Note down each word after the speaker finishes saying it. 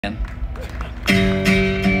Or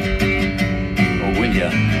will ya?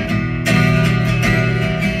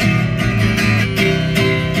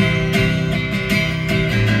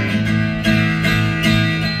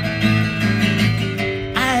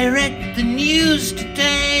 I read the news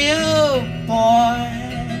today, oh boy,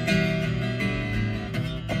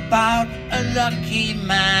 about a lucky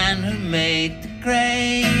man who made the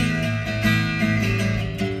grade.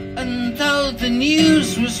 And though the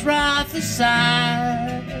news was rather sad,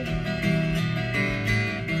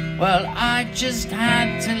 well, I just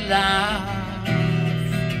had to laugh.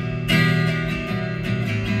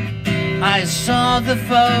 I saw the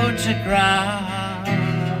photograph.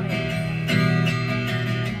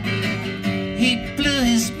 He blew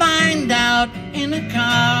his mind out in a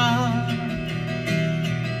car.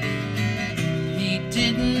 He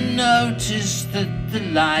didn't notice that the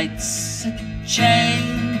lights had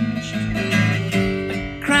changed.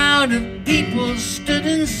 A crowd of people stood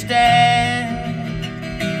and stared.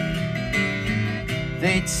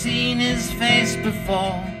 They'd seen his face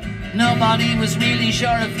before. Nobody was really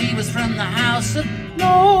sure if he was from the House of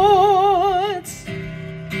Lords.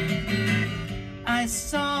 I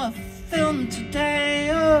saw a film today,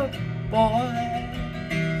 oh boy.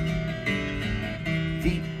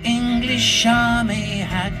 The English army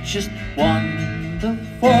had just won the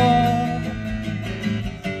war.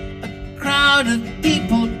 A crowd of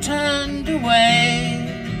people turned away,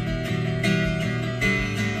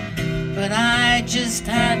 but I just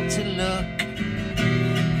had to look.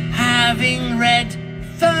 Having read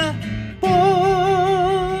the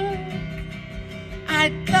book,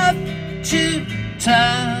 I'd love to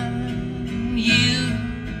turn you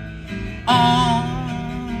on.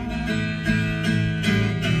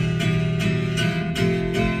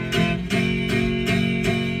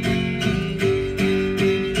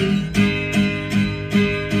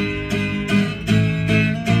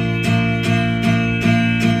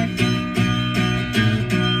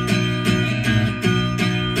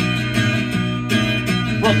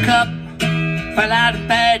 Woke up, fell out of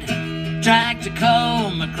bed, dragged a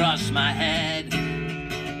comb across my head.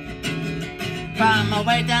 Found my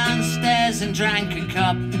way downstairs and drank a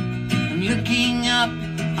cup. And looking up,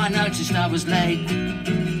 I noticed I was late.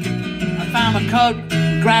 I found my coat,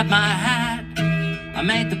 grabbed my hat. I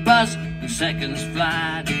made the bus in seconds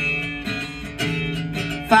flat.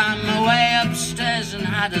 Found my way upstairs and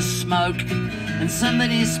had a smoke. And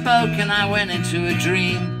somebody spoke and I went into a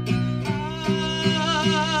dream.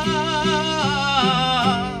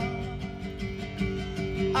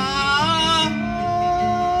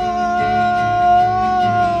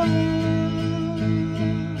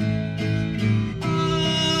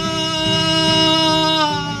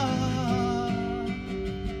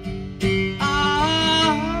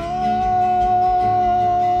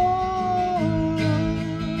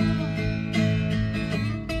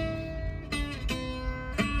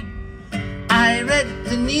 I read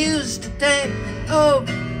the news today, oh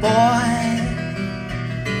boy.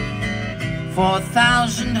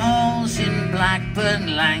 4,000 holes in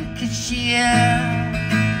Blackburn, Lancashire.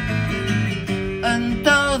 And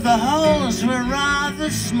though the holes were rather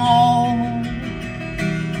small,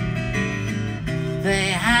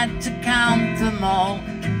 they had to count them all.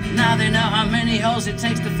 Now they know how many holes it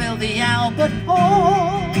takes to fill the Albert Hall.